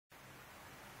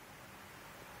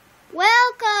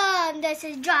This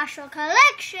is Joshua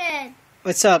Collection.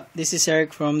 What's up? This is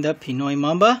Eric from the Pinoy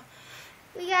Mamba.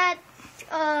 We got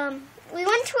we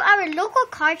went to our local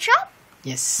card shop.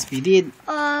 Yes, we did.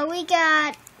 We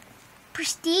got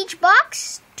Prestige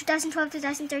Box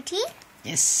 2012-2013.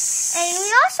 Yes. And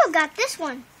we also got this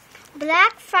one,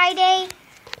 Black Friday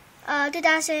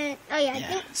 2000. Oh yeah. I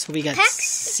think so we got packs?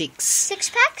 six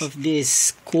packs of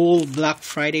these cool Black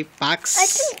Friday packs. I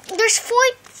think there's four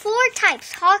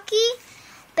types: hockey,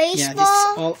 baseball,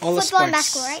 all football, the sports. and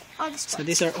basketball. Right? All the sports. So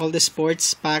these are all the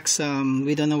sports packs.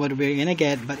 We don't know what we're gonna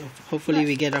get, but hopefully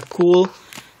we get a cool,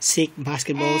 sick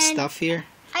basketball stuff here.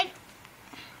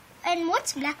 And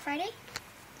what's Black Friday?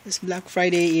 This Black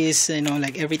Friday is,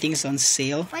 like everything's on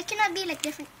sale. Why cannot be like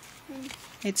different?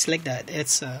 It's like that.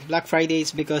 It's Black Friday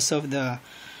is because of the,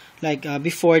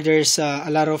 before there's a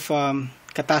lot of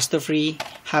catastrophe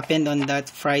happened on that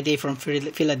Friday from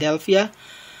Philadelphia.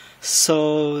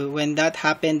 So when that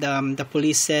happened, the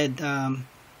police said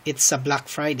it's a Black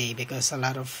Friday because a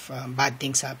lot of bad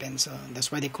things happen. So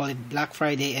that's why they call it Black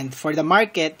Friday. And for the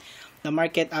market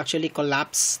actually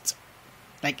collapsed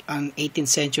like on 18th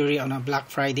century on a Black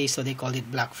Friday, so they called it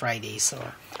Black Friday. So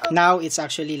now it's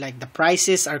actually like the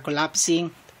prices are collapsing.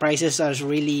 The prices are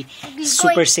really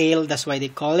super sale. That's why they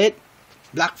call it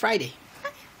Black Friday.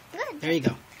 Good. There you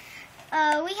go.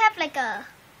 We have like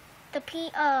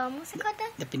what's it called then?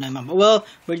 The Pinoy Mamba. Well,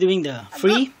 we're doing the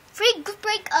free group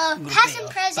break past and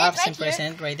present past right and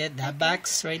present right there. The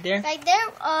backs right there. Right there.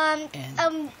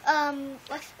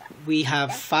 We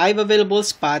have 5 available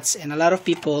spots, and a lot of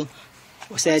people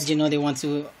said, they want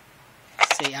to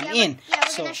say I'm in.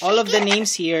 So all of the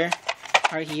names here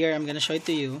are here. I'm gonna show it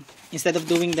to you. Instead of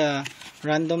doing the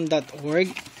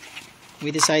random.org,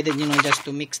 we decided, just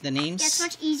to mix the names. Yeah, it's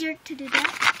much easier to do that.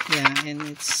 Yeah, and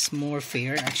it's more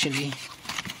fair actually.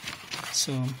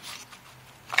 So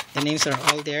the names are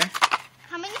all there.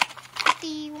 How many?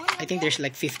 51? I think there's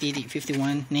like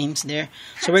 51 names there.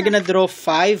 So we're gonna draw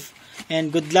 5,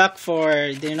 and good luck for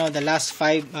the last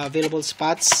 5 available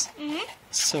spots.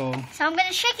 So I'm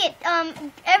gonna shake it.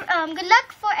 Good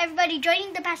luck for everybody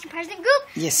joining the Past and Present group.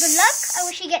 Yes. Good luck. I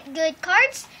wish you get good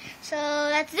cards. So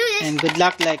let's do this. And good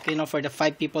luck, for the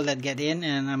 5 people that get in.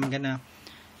 And I'm gonna,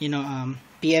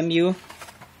 PM you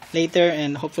later,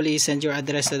 and hopefully send your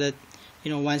address so that,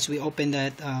 once we open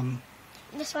that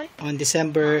this one on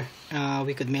December,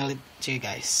 we could mail it to you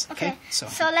guys. Okay. So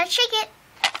let's shake it.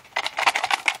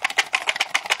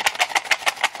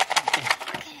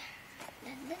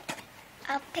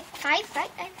 I'll pick 5, right?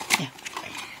 Yeah.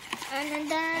 And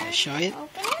then show it.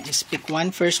 Open it. Just pick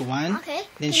first one. Okay.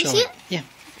 Then Can you show see it. it. Yeah.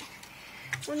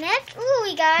 Next,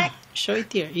 we got show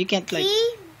it here. You can't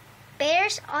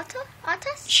Bears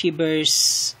Autos.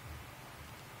 Shibers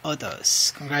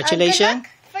Autos. Congratulations. Good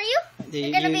luck for you.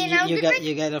 You're gonna be in our group break.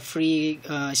 You got a free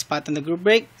spot on the group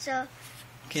break. So.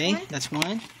 Okay, that's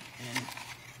one. And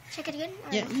check it again.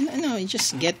 Yeah. No. You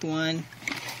just get one.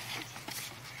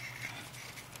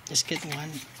 Just get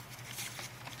one.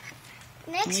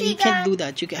 Next you can't do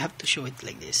that. You have to show it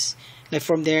like this. Like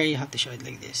from there, you have to show it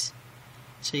like this.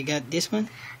 So you got this one.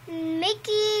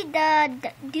 Mickey the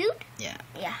dude. Yeah.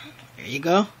 Yeah. There you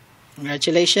go.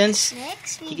 Congratulations.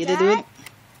 Next we got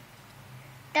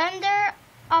Thunder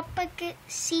Up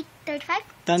C 35.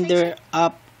 Thunder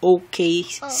Up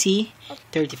OKC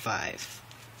 35.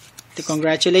 So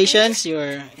congratulations,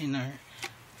 you're in our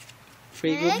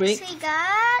free group break. Next we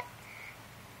got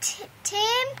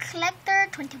Tim Collector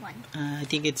 21. I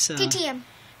think it's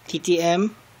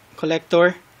TTM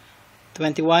Collector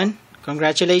 21.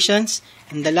 Congratulations.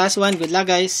 And the last one, good luck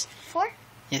guys. 4?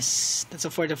 Yes, that's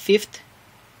for the 5th.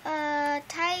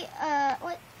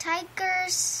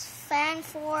 Tigers fan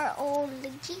for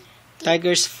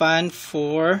Tigers fan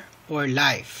for or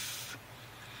life.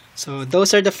 So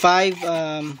those are the 5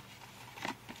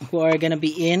 who are gonna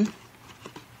be in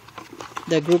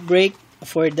the group break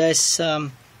for this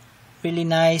really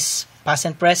nice past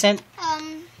and present.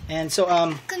 And so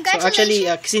actually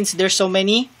since there's so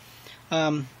many,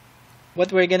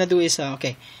 what we're gonna do is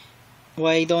okay,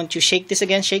 why don't you shake this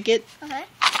again? Shake it. Okay.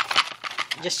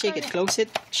 Just shake it. Close it.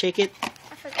 Shake it.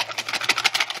 I forgot.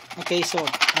 Okay, so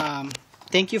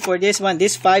thank you for this one.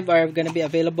 These 5 are gonna be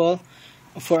available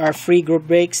for our free group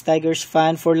breaks. Tigers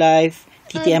fan for life,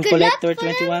 TTM Collector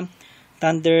 21,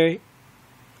 Thunder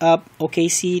Up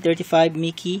OKC 35,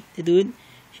 Mickey the dude,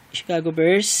 Chicago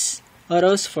Bears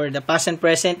Autos for the past and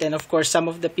present, and of course some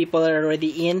of the people are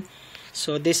already in.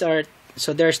 So there's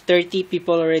 30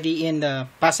 people already in the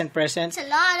past and present. It's a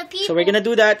lot of people. So we're gonna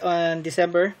do that on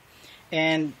December.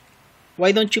 And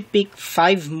why don't you pick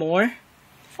 5 more?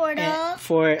 For the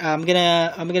I'm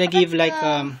gonna give like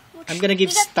I'm gonna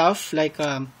give stuff like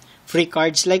free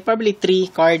cards, like probably 3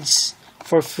 cards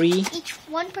for free. Each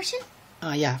one person?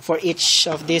 Yeah, for each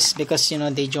of this, because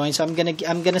they join. So I'm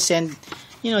gonna send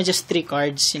just 3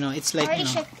 cards. It's like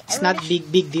it's not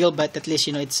big deal, but at least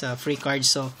it's a free card.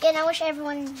 So and I wish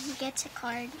everyone gets a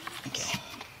card. Okay.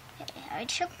 I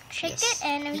shook it,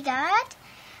 and we got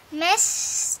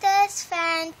Mets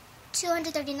fan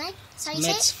 239. So you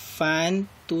Mets say? fan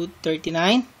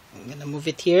 239. I'm gonna move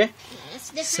it here. It's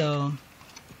different. So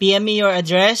PM me your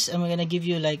address, and we're gonna give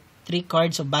you like 3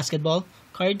 cards of basketball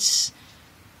cards,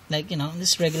 like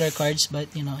just regular cards, but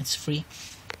it's free.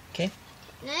 Okay.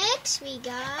 Next we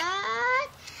got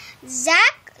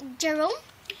Zach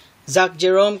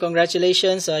Jerome,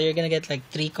 congratulations. You're gonna get like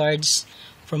 3 cards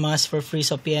from us for free.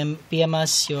 So PM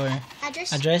us your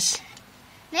address.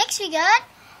 Next we got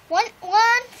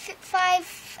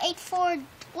 11584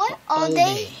 all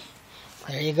day.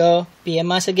 There you go.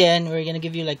 PM us again. We're gonna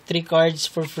give you like 3 cards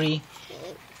for free.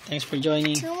 Thanks for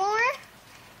joining. 2 more.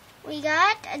 We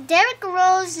got Derrick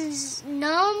Rose's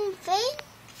numb thing.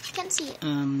 Can't see it.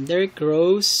 Derrick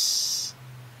Rose,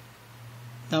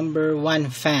 number 1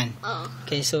 fan. Oh.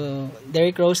 Okay, so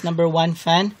Derrick Rose, number 1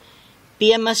 fan.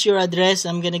 PM us your address.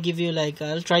 I'm gonna give you like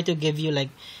I'll try to give you like,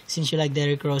 since you like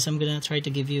Derrick Rose, I'm gonna try to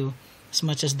give you as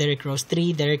much as Derrick Rose.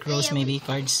 3 Derrick Rose maybe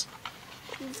cards.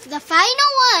 The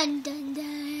final one. Dun,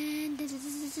 dun, dun,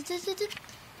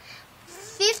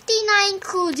 59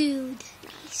 cool dude.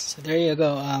 Nice. So there you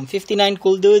go. 59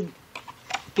 cool dude.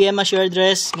 PM us your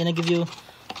address. Gonna give you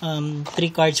 3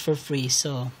 cards for free.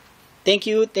 So thank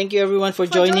you everyone for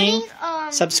joining.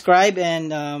 Subscribe,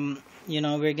 and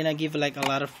we're gonna give like a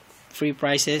lot of free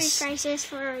prizes. Free prizes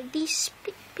for these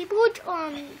people who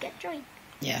get joined.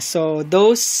 Yeah. So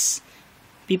those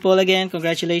people again,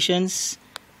 congratulations.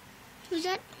 Who's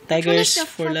that? Tigers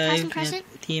for life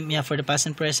team. Yeah, for the past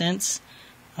and presents.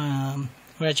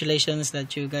 Congratulations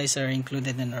that you guys are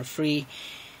included in our free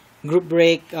group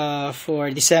break for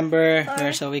December,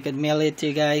 so we could mail it to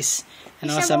you guys.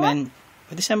 And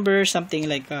December something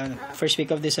like first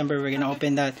week of December, we're gonna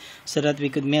open that so that we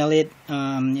could mail it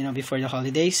before the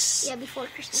holidays. Yeah, before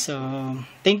Christmas. So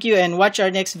thank you, and watch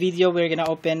our next video. We're gonna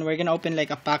open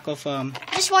like a pack of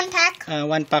just 1 pack.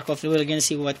 1 pack of, we're gonna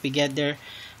see what we get there.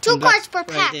 2 cards per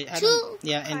pack.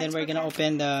 And then we're gonna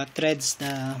open the threads,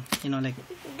 like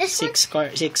this 6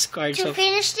 cards. To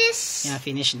finish this. Yeah,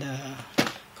 finish the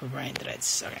covering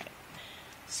threads. All right.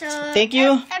 So thank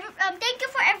you. Thank you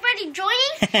for everybody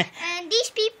joining. And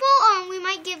these people, we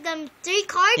might give them 3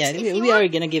 cards. Yeah, we are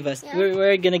gonna give us. Yeah.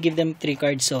 We're gonna give them 3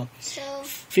 cards. So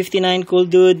 59 cool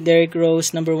dude, Derrick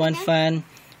Rose, number 1 fan,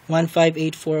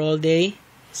 1584 all day,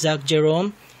 Zach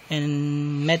Jerome,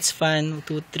 and Mets fan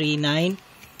 239.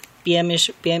 PM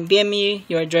me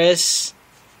your address.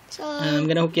 So I'm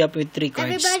gonna hook you up with 3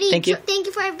 cards. Everybody, thank you. Thank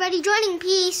you for everybody joining.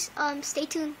 Peace. Stay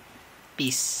tuned.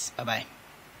 Peace. Bye bye.